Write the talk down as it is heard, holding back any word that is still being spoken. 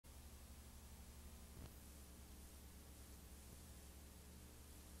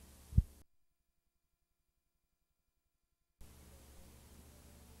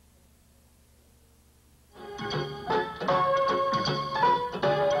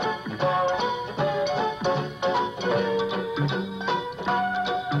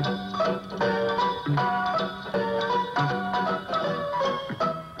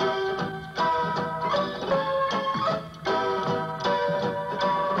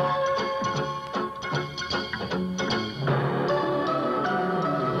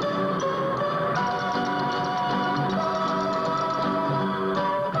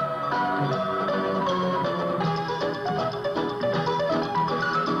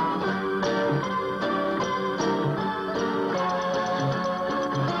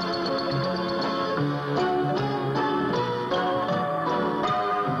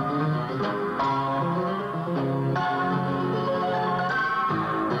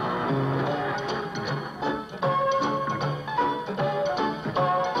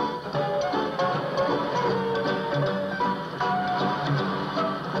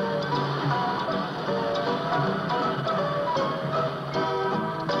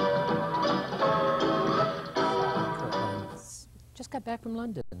got back from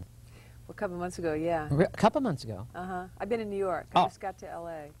London? A couple months ago, yeah. A couple months ago. I've been in New York. I just got to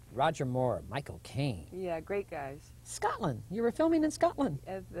L.A. Roger Moore, Michael Caine. Yeah, great guys. Scotland. You were filming in Scotland.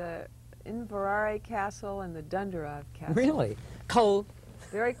 At the Inverary Castle and the Dundurov Castle. Really? Cold.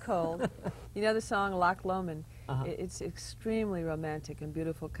 Very cold. You know the song Loch Lomond? It's extremely romantic and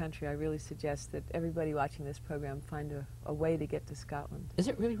beautiful country. I really suggest that everybody watching this program find a way to get to Scotland. Is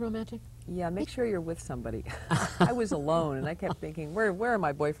it really romantic? Yeah, make sure you're with somebody. I was alone, and I kept thinking, where are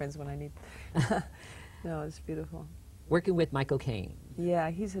my boyfriends when I need... No, it's beautiful. Working with Michael Caine. Yeah,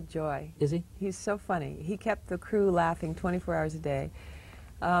 he's a joy. Is he? He's so funny. He kept the crew laughing 24 hours a day.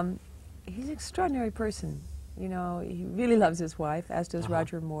 He's an extraordinary person. You know, he really loves his wife, as does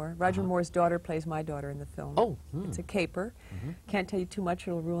Roger Moore. Roger Moore's daughter plays my daughter in the film. Oh. It's a caper. Can't tell you too much,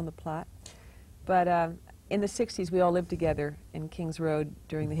 it'll ruin the plot. But in the 60s, we all lived together in Kings Road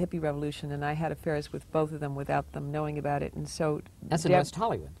during the hippie revolution, and I had affairs with both of them without them knowing about it. And so that's in West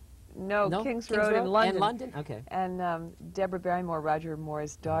Hollywood. No, Kings Road in London. In London? Okay. And Deborah Barrymore, Roger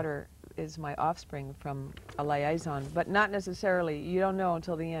Moore's daughter, is my offspring from a liaison, but not necessarily. You don't know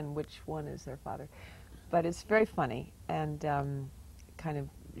until the end which one is their father. But it's very funny, and kind of,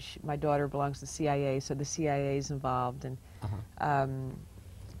 my daughter belongs to the CIA, so the CIA is involved,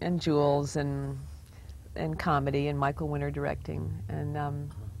 and Jules, and comedy, and Michael Winter directing,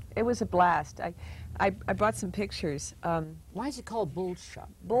 and it was a blast. I brought some pictures. Why is it called Bullshot?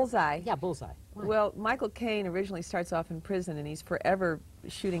 Bullseye. Yeah, Bullseye. Why? Well, Michael Caine originally starts off in prison, and he's forever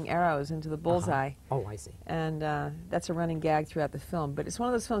shooting arrows into the bullseye. Oh, I see. And that's a running gag throughout the film. But it's one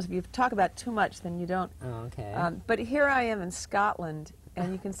of those films, if you talk about too much, then you don't. Oh, okay. But here I am in Scotland,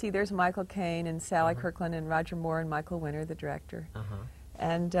 and you can see there's Michael Caine and Sally Kirkland and Roger Moore and Michael Winter, the director.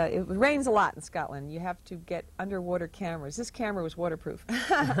 And it rains a lot in Scotland. You have to get underwater cameras. This camera was waterproof.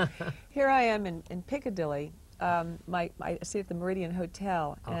 Here I am in Piccadilly. I stay at the Meridian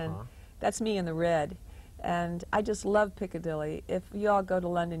Hotel, and that's me in the red. And I just love Piccadilly. If you all go to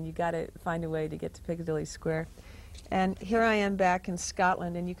London, you got to find a way to get to Piccadilly Square. And here I am back in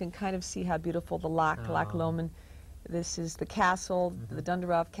Scotland, and you can kind of see how beautiful the Loch Lomond. This is the castle, the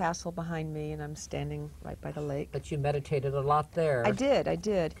Dundurov Castle behind me, and I'm standing right by the lake. But you meditated a lot there. I did.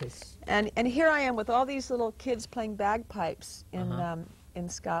 And here I am with all these little kids playing bagpipes in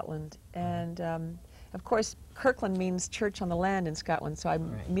Scotland. And of course, Kirkland means church on the land in Scotland, so I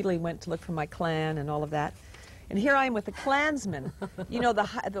immediately went to look for my clan and all of that. And here I am with the Klansmen. You know,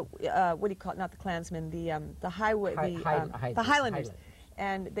 what do you call it? Not the Klansmen, the Highlanders.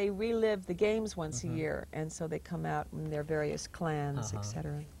 And they relive the games once a year, and so they come out in their various clans,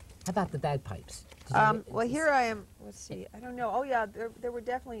 etc. How about the bagpipes? Well, here I am. Let's see. I don't know. Oh, yeah, there were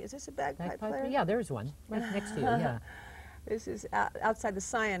definitely. Is this a bagpipe player? Yeah, there's one right next to you. Yeah. This is outside the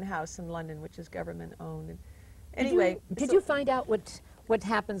Scion House in London, which is government-owned. And anyway, did you find out what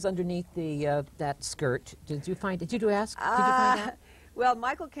happens underneath the that skirt? Did you find? Did you ask? Did you find out? Well,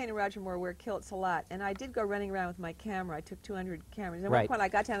 Michael Caine and Roger Moore wear kilts a lot, and I did go running around with my camera. I took 200 cameras. And at one point, I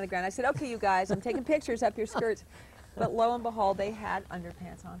got down to the ground. I said, "Okay, you guys, I'm taking pictures up your skirts." But lo and behold, they had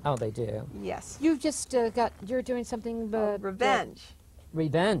underpants on. Oh, they do. Yes. You've just you're doing something. Revenge.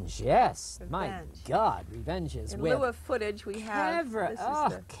 Revenge, yes. Revenge. My God, Revenge is in with lieu of footage, we have.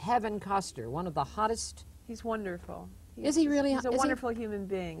 Kevin Costner, one of the hottest. He's wonderful. Is he really? He's a wonderful human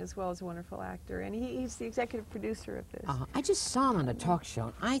being as well as a wonderful actor, and he's the executive producer of this. I just saw him on a talk show,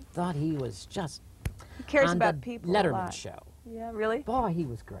 and I thought he was just. He cares on about the people. Letterman show. Yeah, really? Boy, he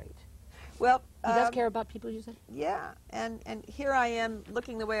was great. Well, he does care about people, you said? Yeah, and here I am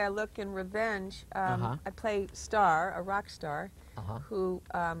looking the way I look in Revenge. I play Star, a rock star, who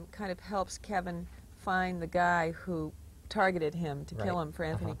kind of helps Kevin find the guy who targeted him to kill him for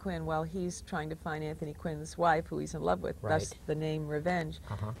Anthony Quinn while he's trying to find Anthony Quinn's wife, who he's in love with, thus the name Revenge.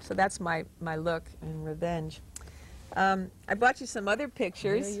 So that's my look in Revenge. I brought you some other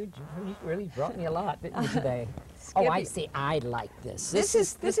pictures. Yeah, you really brought me a lot, didn't you, today? Skippy. Oh, I see. I like this. This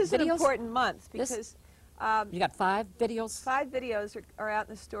is an important month because you got 5 videos? 5 videos are out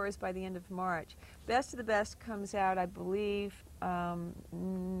in the stores by the end of March. Best of the Best comes out, I believe,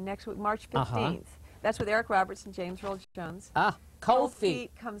 next week, March 15th. That's with Eric Roberts and James Earl Jones. Cold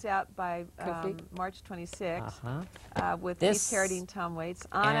Feet comes out by March 26th with Keith Carradine and Tom Waits.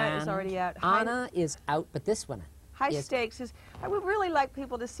 Anna is already out. Anna is out, but this one. High Stakes is, I would really like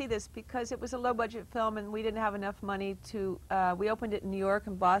people to see this because it was a low-budget film and we didn't have enough money to, we opened it in New York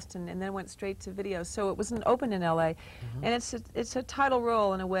and Boston and then went straight to video, so it wasn't open in L.A. And it's a title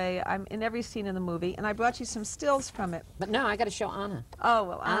role in a way. I'm in every scene in the movie, and I brought you some stills from it. But no, I got to show Anna. Oh,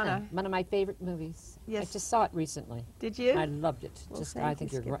 well, Anna. One of my favorite movies. Yes. I just saw it recently. Did you? I loved it. Well, I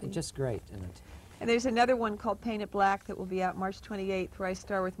think you, you're Skippy. just great in it. And there's another one called Paint It Black that will be out March 28th, where I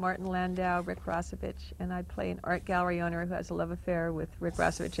star with Martin Landau, Rick Rossovich, and I play an art gallery owner who has a love affair with Rick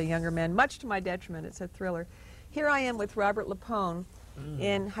Rossovich, a younger man, much to my detriment. It's a thriller. Here I am with Robert Lapone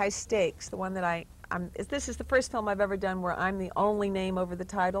in High Stakes, the one that this is the first film I've ever done where I'm the only name over the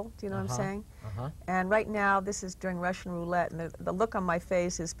title. Do you know what I'm saying? And right now, this is during Russian roulette, and the look on my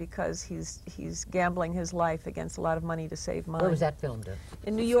face is because he's gambling his life against a lot of money to save mine. Where was that filmed in?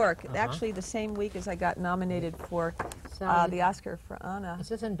 In New York. Actually, the same week as I got nominated for the Oscar for Anna. Is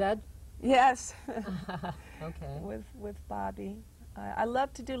this in bed? Yes. Okay. With Bobby. I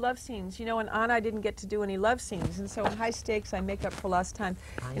love to do love scenes. You know, in Anna, I didn't get to do any love scenes, and so in High Stakes, I make up for lost time.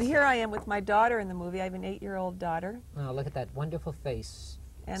 And here I am with my daughter in the movie. I have an 8-year-old daughter. Oh, look at that wonderful face.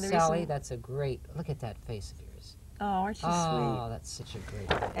 And Sally, that's a great, look at that face of yours. Oh, aren't you sweet? Oh, that's such a great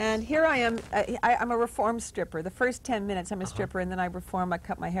face. And here I am. I'm a reformed stripper. The first 10 minutes, I'm a stripper, and then I reform. I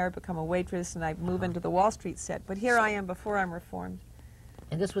cut my hair, become a waitress, and I move into the Wall Street set. But here I am before I'm reformed.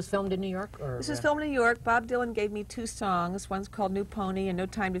 And this was filmed in New York? Or this was filmed in New York. Bob Dylan gave me 2 songs. One's called New Pony and No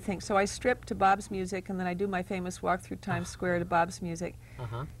Time to Think. So I strip to Bob's music, and then I do my famous walk through Times Square to Bob's music.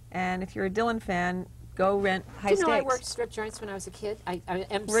 And if you're a Dylan fan, go rent High Stakes. Do you know I worked strip joints when I was a kid? I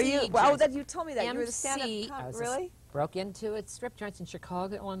MC. Were you? Well, you told me that. MC, you were the stand-up. Really? Broke into it, strip joints in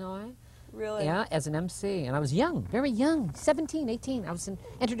Chicago, Illinois. Really? Yeah, as an MC. And I was young, very young, 17, 18. I was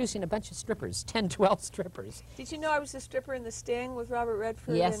introducing a bunch of strippers, 10, 12 strippers. Did you know I was a stripper in The Sting with Robert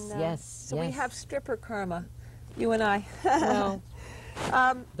Redford? Yes, and, yes, So we have stripper karma, you and I. Well,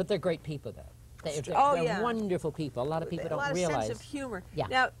 but they're great people, though. They're wonderful people. A lot of people don't realize. A lot of sense of humor.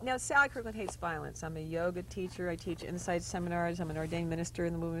 Yeah. Now, Sally Kirkland hates violence. I'm a yoga teacher. I teach insight seminars. I'm an ordained minister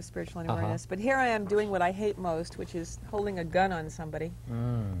in the movement of spiritual awareness. But here I am doing what I hate most, which is holding a gun on somebody.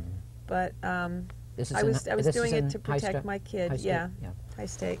 But I was doing it to protect my kid. High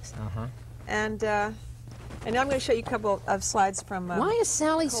Stakes. And now I'm going to show you a couple of slides from. Why is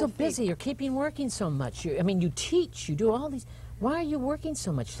Sally so busy? You're keeping working so much. I mean, you teach. You do all these. Why are you working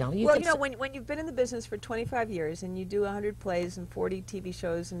so much, Sally? Well, you know, when you've been in the business for 25 years and you do 100 plays and 40 TV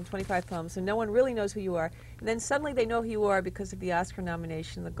shows and 25 films, and no one really knows who you are, and then suddenly they know who you are because of the Oscar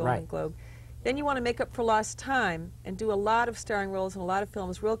nomination, the Golden Globe. Then you want to make up for lost time and do a lot of starring roles in a lot of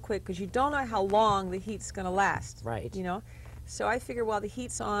films real quick because you don't know how long the heat's going to last. Right. You know? So I figure while the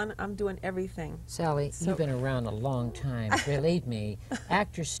heat's on, I'm doing everything. Sally, you've been around a long time. Believe me,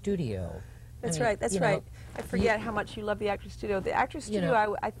 Actors Studio. That's right, that's right. I forget how much you love the Actors Studio. The Actors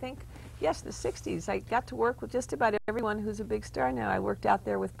Studio, I think, yes, the 60s. I got to work with just about everyone who's a big star now. I worked out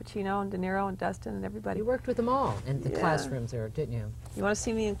there with Pacino and De Niro and Dustin and everybody. You worked with them all in the classrooms there, didn't you? You want to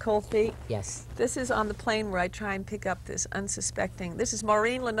see me in Cold Feet? Yes. This is on the plane where I try and pick up this unsuspecting. This is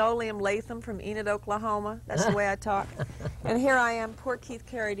Maureen Linoleum Latham from Enid, Oklahoma. That's the way I talk. And here I am, poor Keith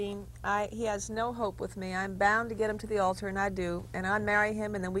Carradine. He has no hope with me. I'm bound to get him to the altar, and I do. And I marry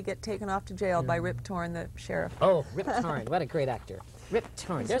him, and then we get taken off to jail by Rip Torn, the sheriff. Oh, Rip Torn. What a great actor. Rip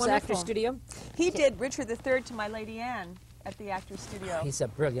Torn. There's Actors Studio. He did Richard III to my Lady Anne at the Actors Studio. He's a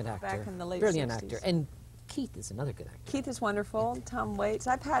brilliant actor. Back in the late brilliant 60s. Actor. And Keith is another good actor. Keith is wonderful. Tom Waits.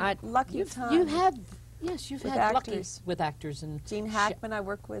 I've had lucky times. You've had, yes, you've with had actors. lucky with actors. And Gene Hackman I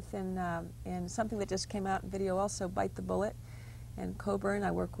work with in something that just came out in video also, Bite the Bullet. And Coburn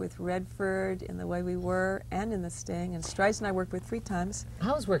I work with Redford in The Way We Were and in The Sting. And Streisand I worked with 3 times.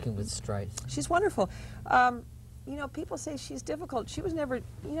 I was working with Streisand. She's wonderful. You know, people say she's difficult. She was never,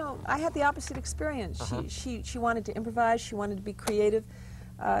 you know, I had the opposite experience. She wanted to improvise. She wanted to be creative.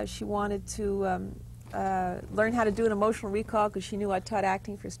 She wanted to learn how to do an emotional recall because she knew I taught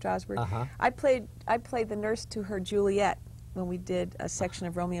acting for Strasberg. I played the nurse to her Juliet when we did a section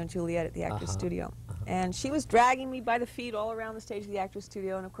of Romeo and Juliet at the Actors Studio. And she was dragging me by the feet all around the stage of the Actors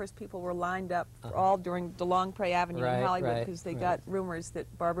Studio, and of course people were lined up all during DeLong Prey Avenue in Hollywood because they got rumors that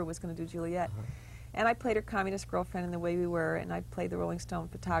Barbara was going to do Juliet. And I played her communist girlfriend in The Way We Were, and I played the Rolling Stone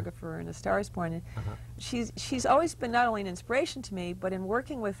photographer in A Star Is Born. And she's always been not only an inspiration to me, but in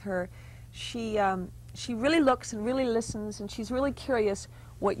working with her, she really looks and really listens, and she's really curious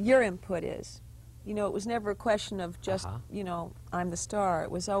what your input is. You know, it was never a question of just, you know, I'm the star. It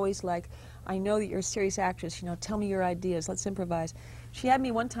was always like, I know that you're a serious actress, you know, tell me your ideas, let's improvise. She had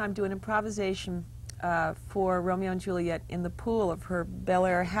me one time do an improvisation for Romeo and Juliet in the pool of her Bel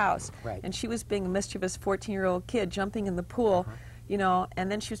Air house. And she was being a mischievous 14-year-old kid jumping in the pool, you know,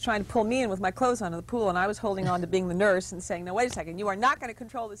 and then she was trying to pull me in with my clothes onto the pool, and I was holding on to being the nurse and saying, no, wait a second, you are not going to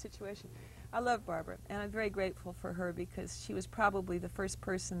control the situation. I love Barbara, and I'm very grateful for her because she was probably the first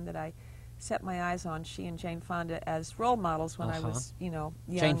person that I set my eyes on, she and Jane Fonda, as role models when I was, you know,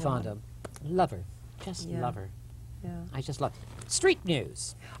 young. Jane Fonda. Love her. Just love her. Yeah. I just love street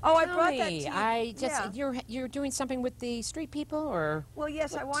news. Oh, I Tell brought that to me, you. I just Yeah. you're doing something with the street people, or Well,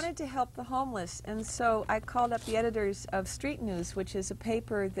 yes, I wanted to help the homeless, and so I called up the editors of Street News, which is a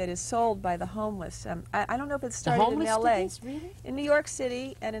paper that is sold by the homeless. I don't know if it the started homeless in L.A. students, really? In New York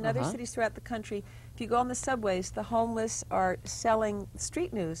City and in other Uh-huh. cities throughout the country. If you go on the subways, the homeless are selling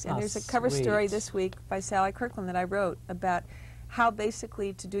street news, and Oh, there's a cover story sweet. this week by Sally Kirkland that I wrote about how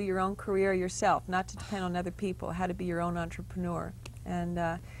basically to do your own career yourself, not to depend on other people, how to be your own entrepreneur. And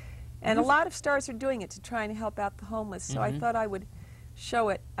a lot of stars are doing it to try and help out the homeless, so I thought I would show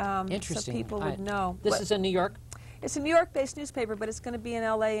it so Interesting. people would know. This But is in New York. it's a New York-based newspaper, but it's going to be in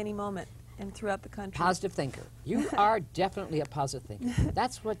L.A. any moment and throughout the country. Positive thinker. You are definitely a positive thinker.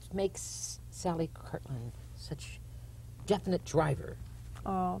 That's what makes Sally Kirkland such definite driver.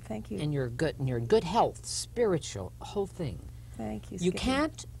 Oh, thank you. And you're good. And you're in good health, spiritual, whole thing. Thank you, You Skip.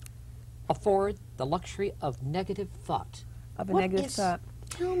 can't afford the luxury of negative thought. Of a What negative is- thought.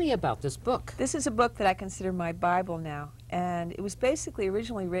 Tell me about this book. This is a book that I consider my Bible now, and it was basically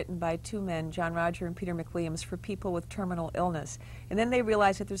originally written by two men, John Roger and Peter McWilliams, for people with terminal illness. And then they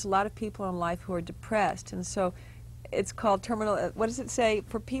realized that there's a lot of people in life who are depressed, and so it's called terminal, what does it say?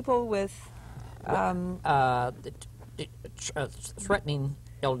 For people with, Threatening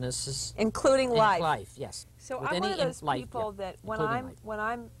illnesses. including and life. yes. So With I'm any one of those life, people yeah, that when including life.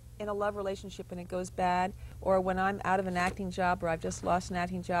 I'm in a love relationship and it goes bad, or when I'm out of an acting job or I've just lost an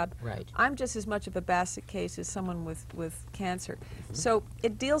acting job, Right. I'm just as much of a basket case as someone with cancer. So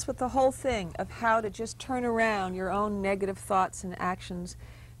it deals with the whole thing of how to just turn around your own negative thoughts and actions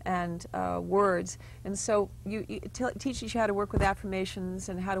and words. And so it teaches you how to work with affirmations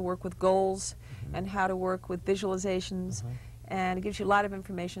and how to work with goals and how to work with visualizations. And it gives you a lot of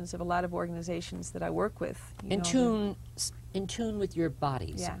information of a lot of organizations that I work with. You know, In tune with your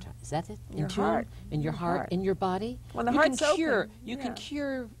body. Yeah. Sometimes. Is that it? In Your tune? heart. In your Your heart. heart. In your body. When the you heart's can cure. open, You yeah. can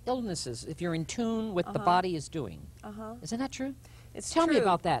cure illnesses if you're in tune with the body is doing. Isn't that true? It's Tell me true.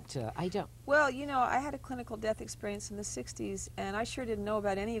 about that. I don't. Well, you know, I had a clinical death experience in the 60s, and I sure didn't know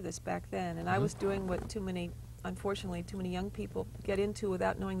about any of this back then. And I was doing what unfortunately, too many young people get into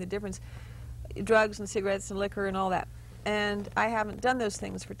without knowing the difference. Drugs and cigarettes and liquor and all that. And I haven't done those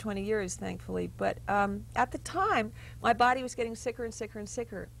things for 20 years, thankfully. But at the time, my body was getting sicker and sicker and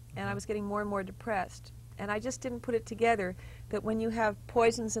sicker, and I was getting more and more depressed. And I just didn't put it together that when you have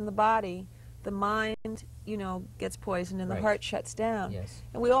poisons in the body, the mind, you know, gets poisoned and the Right. heart shuts down. Yes.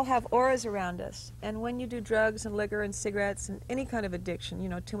 And we all have auras around us. And when you do drugs and liquor and cigarettes and any kind of addiction, you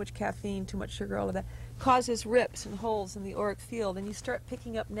know, too much caffeine, too much sugar, all of that, causes rips and holes in the auric field. And you start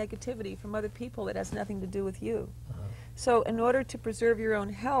picking up negativity from other people that has nothing to do with you. So in order to preserve your own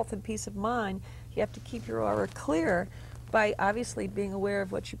health and peace of mind, you have to keep your aura clear by obviously being aware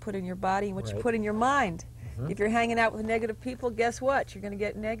of what you put in your body and what you Right. put in your mind. If you're hanging out with negative people, guess what? You're going to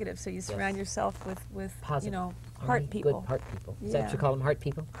get negative. So you surround yourself with Positive. you know, Only heart people. Good heart people. Is that what Yeah. you call them, heart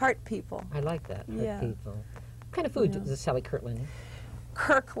people? Heart people. I like that. Heart Yeah. people. What kind of food is Sally Kirkland?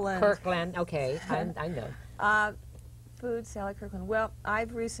 Kirkland. Kirkland. Okay, I know. Food, Sally Kirkland. Well,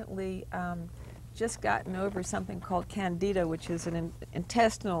 I've recently just gotten over something called Candida, which is an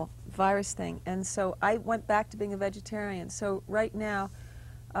intestinal virus thing. And so I went back to being a vegetarian. So right now,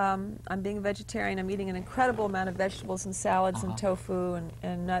 I'm being a vegetarian. I'm eating an incredible amount of vegetables and salads and tofu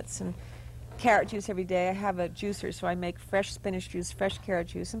and nuts and carrot juice every day. I have a juicer, so I make fresh spinach juice, fresh carrot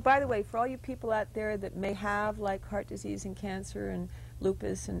juice. And by the way, for all you people out there that may have like heart disease and cancer and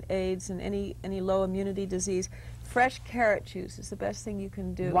lupus and AIDS and any low immunity disease, fresh carrot juice is the best thing you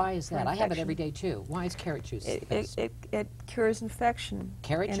can do. Why is for that? I have it infection. every day too. Why is carrot juice the best? It cures infection.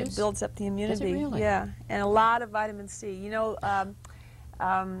 Carrot and juice? it builds up the immunity. really? Yeah, and a lot of vitamin C. You know,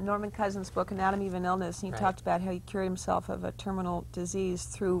 Norman Cousins' book, Anatomy of an Illness, and he Right. talked about how he cured himself of a terminal disease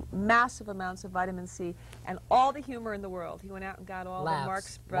through massive amounts of vitamin C and all the humor in the world. He went out and got all Laughs, the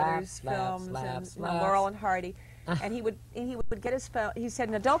Marx Brothers laughs, films laughs, and laughs. Laurel and Hardy. And he would get his phone. He said,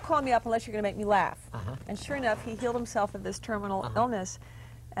 "Now don't call me up unless you're going to make me laugh." And sure enough, he healed himself of this terminal illness.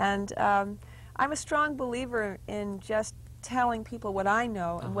 And I'm a strong believer in just telling people what I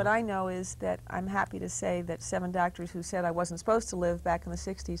know, and what I know is that I'm happy to say that 7 doctors who said I wasn't supposed to live back in the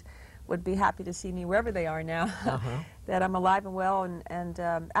 60s would be happy to see me wherever they are now, that I'm alive and well and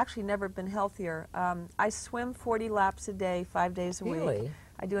actually never been healthier. I swim 40 laps a day, 5 days a week. Really?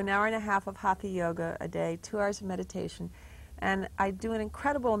 I do an hour and a half of hatha yoga a day, 2 hours of meditation, and I do an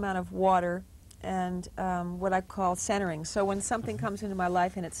incredible amount of water and what I call centering. So when something comes into my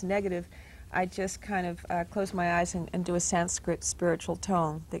life and it's negative, I just kind of close my eyes and do a Sanskrit spiritual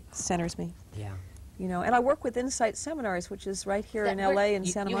tone that centers me. Yeah. you know. And I work with Insight Seminars, which is right here in L.A. and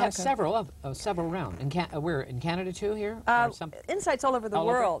Santa Monica. You have several around. Where, in Canada too, here? Insight's all over the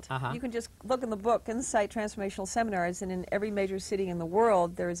world. Uh-huh. You can just look in the book, Insight Transformational Seminars, and in every major city in the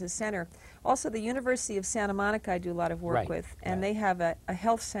world there is a center. Also, the University of Santa Monica I do a lot of work with, and they have a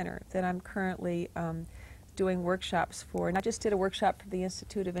health center that I'm currently doing workshops for. And I just did a workshop for the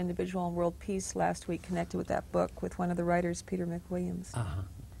Institute of Individual and World Peace last week, connected with that book, with one of the writers, Peter McWilliams.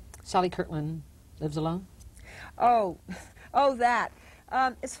 Sally Kirkland lives alone? Oh, that.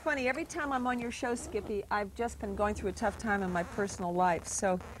 It's funny, every time I'm on your show, Skippy, I've just been going through a tough time in my personal life.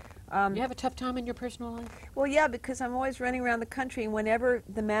 So, you have a tough time in your personal life? Well, yeah, because I'm always running around the country, and whenever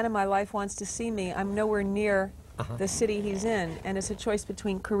the man in my life wants to see me, I'm nowhere near the city he's in, and it's a choice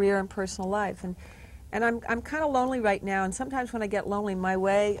between career and personal life. And I'm kind of lonely right now, and sometimes when I get lonely, my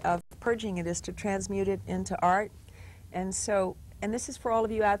way of purging it is to transmute it into art. And so, and this is for all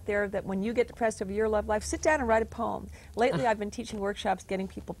of you out there, that when you get depressed over your love life, sit down and write a poem. Lately I've been teaching workshops, getting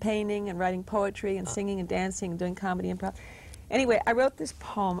people painting and writing poetry and singing and dancing and doing comedy improv. Anyway, I wrote this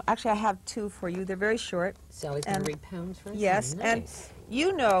poem. Actually, I have two for you. They're very short. Sally's going to read poems for us? Yes, nice. And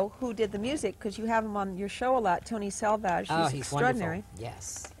you know who did the music, because you have him on your show a lot, Tony Salvage. He's extraordinary. Wonderful.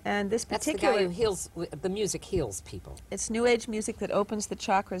 Yes. And this particular... That's the guy who heals, the music heals people. It's New Age music that opens the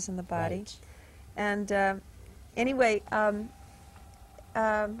chakras in the body. Right. And anyway,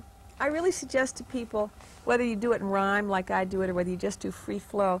 I really suggest to people, whether you do it in rhyme like I do it, or whether you just do free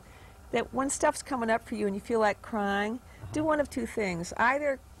flow, that when stuff's coming up for you and you feel like crying, do one of two things.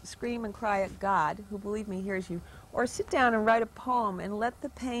 Either scream and cry at God, who, believe me, hears you, or sit down and write a poem and let the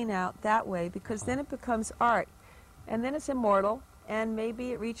pain out that way, because then it becomes art. And then it's immortal, and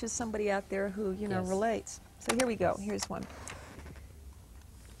maybe it reaches somebody out there who, you know, relates. So here we go. Here's one.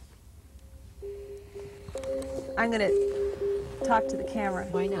 I'm going to talk to the camera.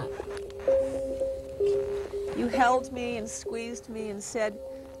 Why not? You held me and squeezed me and said,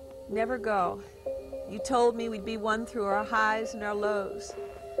 never go. You told me we'd be one through our highs and our lows.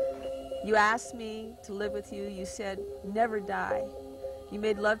 You asked me to live with you. You said, never die. You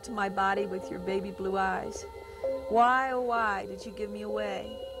made love to my body with your baby blue eyes. Why, oh why, did you give me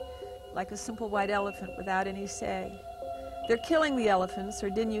away? Like a simple white elephant without any say. They're killing the elephants, or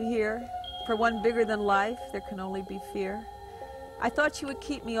didn't you hear? For one bigger than life, there can only be fear. I thought you would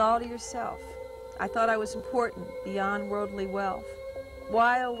keep me all to yourself. I thought I was important, beyond worldly wealth.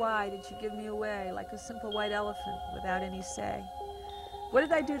 Why, oh why, did you give me away like a simple white elephant without any say? What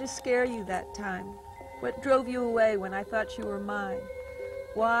did I do to scare you that time? What drove you away when I thought you were mine?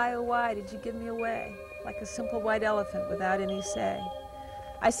 Why, oh why, did you give me away like a simple white elephant without any say?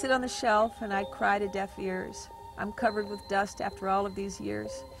 I sit on the shelf and I cry to deaf ears. I'm covered with dust after all of these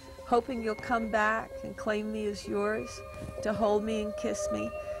years, hoping you'll come back and claim me as yours, to hold me and kiss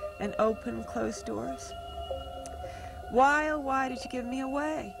me and open closed doors. Why, oh why, did you give me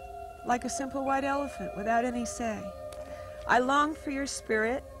away like a simple white elephant without any say? I long for your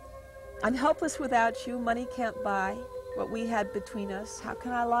spirit. I'm helpless without you. Money can't buy what we had between us. How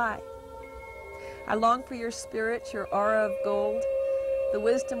can I lie? I long for your spirit, your aura of gold, the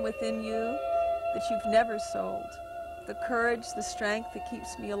wisdom within you that you've never sold, the courage, the strength that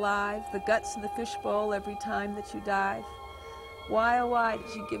keeps me alive, the guts in the fishbowl every time that you dive. Why, oh why,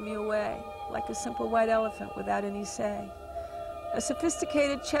 did you give me away like a simple white elephant without any say? A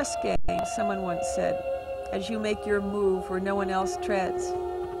sophisticated chess game, someone once said, as you make your move where no one else treads.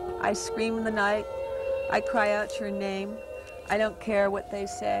 I scream in the night, I cry out your name, I don't care what they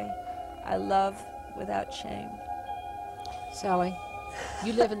say, I love without shame. Sally,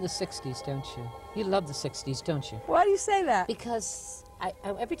 you live in the 60s, don't you? You love the 60s, don't you? Why do you say that? Because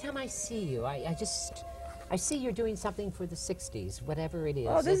every time I see you, I see you're doing something for the 60s, whatever it is.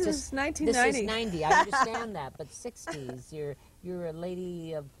 Oh, this is 1990. This is 90, I understand that, but 60s, you're a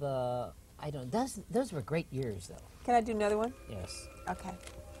lady of, I don't, those were great years, though. Can I do another one? Yes. Okay.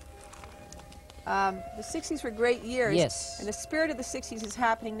 The 60s were great years. Yes. And the spirit of the 60s is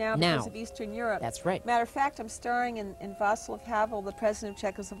happening now because of Eastern Europe. That's right. Matter of fact, I'm starring in Václav Havel, the president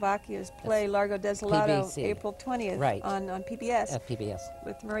of Czechoslovakia's play Largo Desolato, PBC. April 20th on PBS. PBS.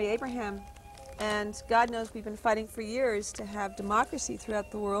 With Murray Abraham. And God knows we've been fighting for years to have democracy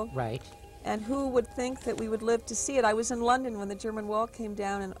throughout the world. Right. And who would think that we would live to see it? I was in London when the German Wall came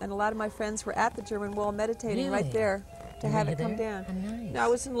down, and a lot of my friends were at the German Wall meditating right there to have it come down. Oh, nice. No, I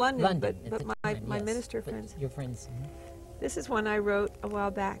was in London, but time, my minister friends. Your friends. This is one I wrote a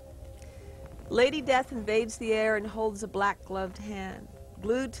while back. Lady Death invades the air and holds a black-gloved hand.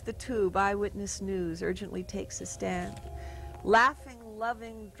 Glued to the tube, eyewitness news urgently takes a stand. Laughing,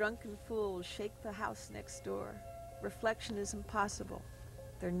 loving, drunken fools shake the house next door. Reflection is impossible.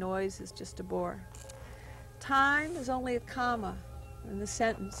 Their noise is just a bore. Time is only a comma in the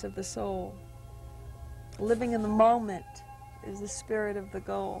sentence of the soul. Living in the moment is the spirit of the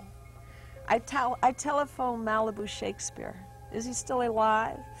goal. I telephone Malibu Shakespeare. Is he still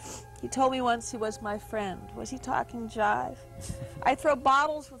alive? He told me once he was my friend. Was he talking jive? I throw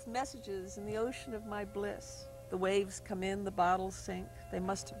bottles with messages in the ocean of my bliss. The waves come in, the bottles sink. They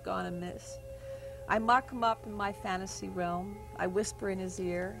must have gone amiss. I mock him up in my fantasy realm. I whisper in his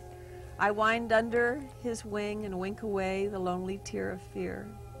ear. I wind under his wing and wink away the lonely tear of fear.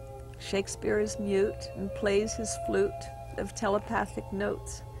 Shakespeare is mute and plays his flute of telepathic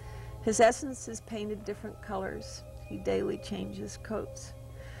notes. His essence is painted different colors. He daily changes coats.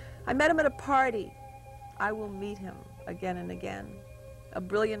 I met him at a party. I will meet him again and again. A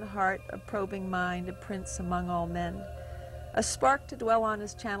brilliant heart, a probing mind, a prince among all men. A spark to dwell on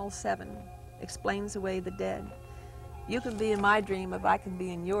is Channel 7, explains away the dead. You can be in my dream if I can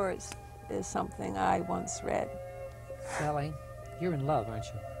be in yours, is something I once read. Sally, you're in love, aren't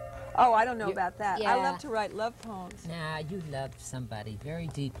you? Oh, I don't know about that. Yeah. I love to write love poems. Nah, you loved somebody very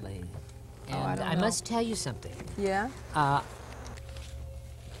deeply. And I don't I know. must tell you something. Yeah?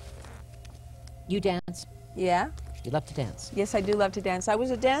 You dance. Yeah? You love to dance. Yes, I do love to dance. I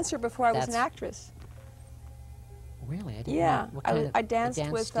was a dancer before I was an That's- actress. Really? I didn't Yeah. know. What kind of- I danced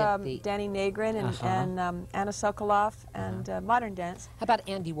with at the- Danny Nagrin and Anna Sokoloff and modern dance. How about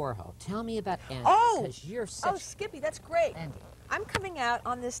Andy Warhol? Tell me about Andy. Oh! 'Cause you're such Oh, Skippy, that's great. Andy. I'm coming out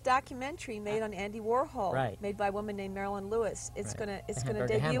on this documentary made on Andy Warhol, Right. made by a woman named Marilyn Lewis. It's Right. gonna Hamburger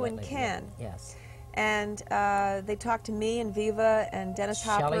debut Hamlet in lady, Cannes. Yes. And they talked to me and Viva and Dennis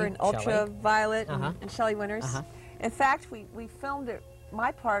Hopper Shelley- and Ultraviolet Uh-huh. and Shelley Winters. Uh-huh. In fact, we filmed it,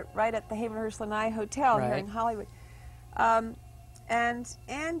 my part, right at the Havenhurst Lanai Hotel here Right. in Hollywood. And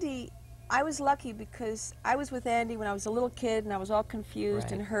Andy, I was lucky because I was with Andy when I was a little kid and I was all confused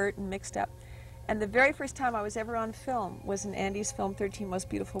Right. and hurt and mixed up. And the very first time I was ever on film was in Andy's film, 13 Most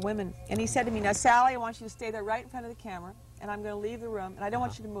Beautiful Women. And he said to me, now, Sally, I want you to stay there right in front of the camera, and I'm going to leave the room, and I don't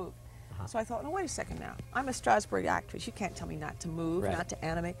want you to move. So I thought, no, wait a second now. I'm a Strasbourg actress. You can't tell me not to move, Right. not to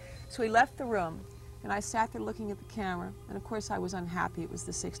animate. So he left the room, and I sat there looking at the camera. And, of course, I was unhappy. It was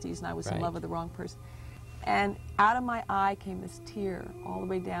the 60s, and I was in Right. love with the wrong person. And out of my eye came this tear all the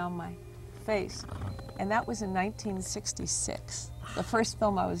way down my face. And that was in 1966, the first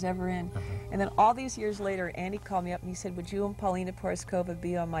film I was ever in. And then all these years later, Andy called me up and he said, would you and Paulina Poroskova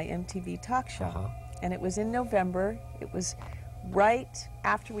be on my MTV talk show? And it was in November. It was right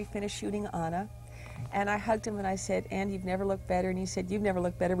after we finished shooting Anna. And I hugged him and I said, Andy, you've never looked better. And he said, you've never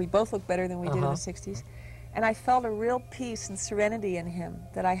looked better. We both look better than we did in the 60s. And I felt a real peace and serenity in him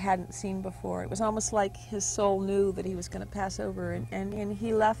that I hadn't seen before. It was almost like his soul knew that he was going to pass over. And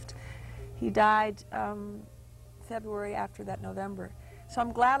he left. He died February after that November. So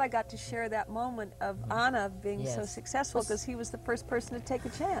I'm glad I got to share that moment of Anna being so Yes. successful because he was the first person to take a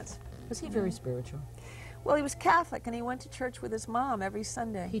chance. Was he very spiritual? Well, he was Catholic and he went to church with his mom every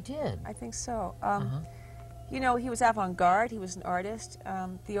Sunday. He did. I think so. You know, he was avant-garde. He was an artist.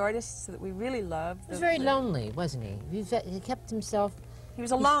 The artists that we really loved. He was very lonely, wasn't he? He kept himself... He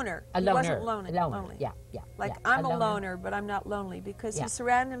was a loner. A He loner. wasn't lonely. Lonely. Yeah, yeah. Like, yeah. I'm a loner, but I'm not lonely because Yeah. he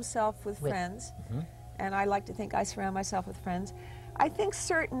surrounded himself with friends. And I like to think I surround myself with friends. I think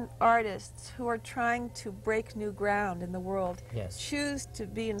certain artists who are trying to break new ground in the world Yes. choose to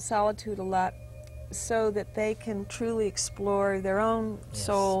be in solitude a lot so that they can truly explore their own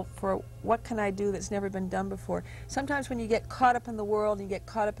soul for what can I do that's never been done before. Sometimes when you get caught up in the world and you get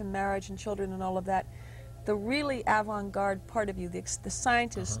caught up in marriage and children and all of that, the really avant-garde part of you, the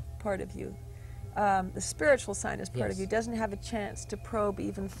scientist part of you, the spiritual scientist part of you doesn't have a chance to probe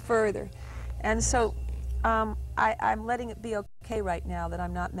even further. And so I'm letting it be okay right now that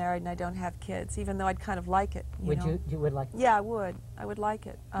I'm not married and I don't have kids, even though I'd kind of like it. You know? You would like... Yeah, I would. I would like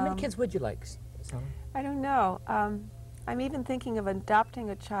it. How many kids would you like, Sally? I don't know. I'm even thinking of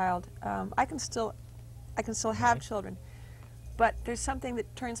adopting a child. I can still have children, but there's something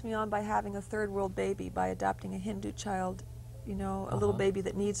that turns me on by having a third world baby, by adopting a Hindu child, you know, a little baby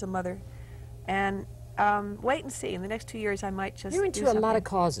that needs a mother. And wait and see. In the next 2 years, I might just You're do into a lot something. of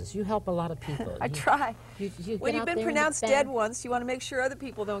causes. You help a lot of people. I try. You When get you've out been there in the pronounced band. dead once, you want to make sure other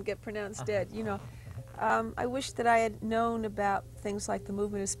people don't get pronounced dead, you know. I wish that I had known about things like the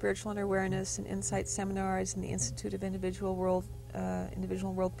Movement of Spiritual Inner Awareness and Insight Seminars and the Institute of Individual World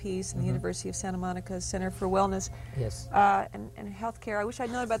Peace and the University of Santa Monica Center for Wellness Yes. and Healthcare. I wish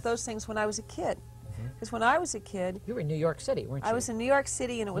I'd known about those things when I was a kid. Because when I was a kid, You were in New York City, weren't you? I was in New York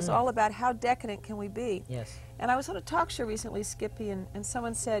City and it was all about how decadent can we be. Yes. And I was on a talk show recently, Skippy, and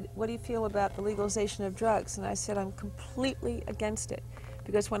someone said, what do you feel about the legalization of drugs? And I said, I'm completely against it.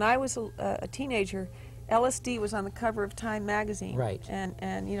 Because when I was a teenager, LSD was on the cover of Time magazine. Right.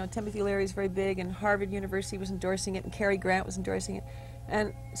 And you know, Timothy Leary is very big, and Harvard University was endorsing it, and Cary Grant was endorsing it.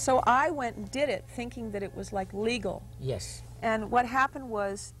 And so I went and did it, thinking that it was like legal. Yes. And what happened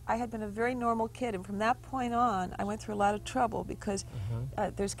was, I had been a very normal kid, and from that point on, I went through a lot of trouble because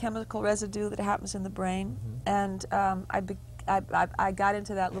there's chemical residue that happens in the brain, and I got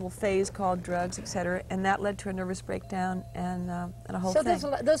into that little phase called drugs, etc., and that led to a nervous breakdown and a whole thing.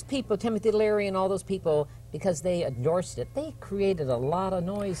 So those people, Timothy Leary and all those people, because they endorsed it, they created a lot of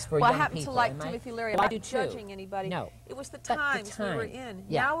noise for young people. Well, I happen to like Timothy Leary. I'm not judging anybody. No. It was the times we were in.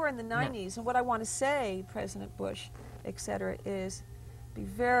 Yeah. Now we're in the 90s, and what I want to say, President Bush, etc., is be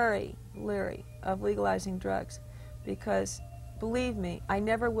very leery of legalizing drugs, because believe me, I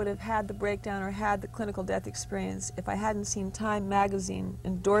never would have had the breakdown or had the clinical death experience if I hadn't seen Time magazine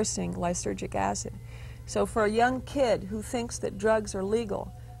endorsing lysergic acid. So for a young kid who thinks that drugs are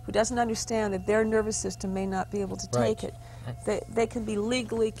legal, who doesn't understand that their nervous system may not be able to take it, they can be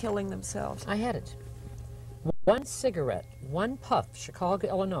legally killing themselves. I had it. One cigarette, one puff, Chicago,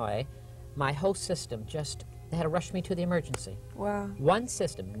 Illinois, my whole system just, they had to rush me to the emergency. Wow. One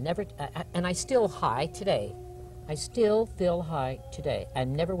system, never, and I still high today. I still feel high today,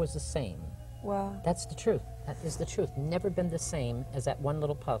 and never was the same. Wow. That's the truth. That is the truth. Never been the same as that one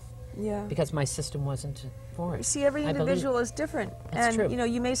little puff. Yeah. Because my system wasn't for it. You see, every individual is different. That's true. You know,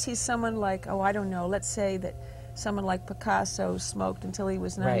 you may see someone like, oh, I don't know, let's say that someone like Picasso smoked until he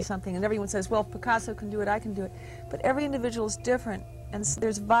was 90-something, and everyone says, well, if Picasso can do it, I can do it. But every individual is different. And so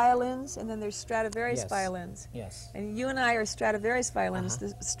there's violins, and then there's Stradivarius violins. Yes. And you and I are Stradivarius violins.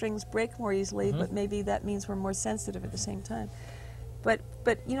 The strings break more easily, but maybe that means we're more sensitive at the same time. But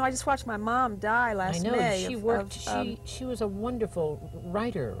you know, I just watched my mom die last May. She worked. She was a wonderful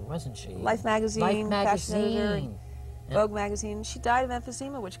writer, wasn't she? Life magazine, Life magazine, Vogue magazine. She died of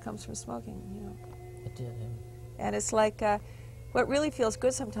emphysema, which comes from smoking. You know. It did. And it's like, what really feels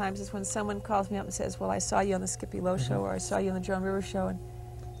good sometimes is when someone calls me up and says, well, I saw you on the Skip E Lowe show, or I saw you on the Joan Rivers show, and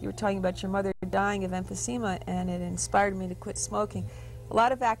you were talking about your mother dying of emphysema, and it inspired me to quit smoking. A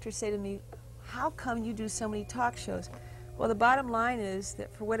lot of actors say to me, how come you do so many talk shows? Well, the bottom line is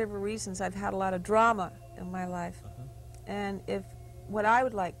that for whatever reasons, I've had a lot of drama in my life. And if what I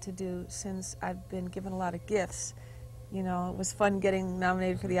would like to do, since I've been given a lot of gifts, you know, it was fun getting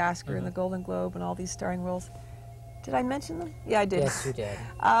nominated for the Oscar and the Golden Globe and all these starring roles. Did I mention them? Yeah, I did. Yes, you did.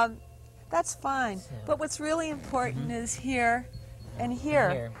 That's fine. Yeah. But what's really important is here and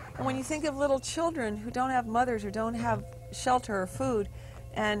here. And when you think of little children who don't have mothers or don't have shelter or food,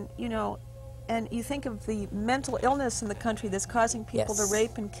 and you know, and you think of the mental illness in the country that's causing people to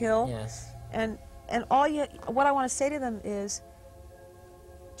rape and kill. Yes. And what I want to say to them is,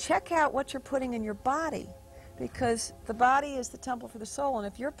 check out what you're putting in your body, because the body is the temple for the soul. And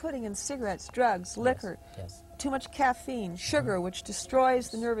if you're putting in cigarettes, drugs, liquor, too much caffeine, sugar, which destroys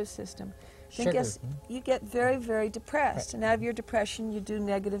the nervous system, then you get very, very depressed. And out of your depression, you do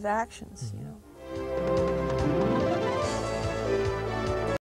negative actions. You know?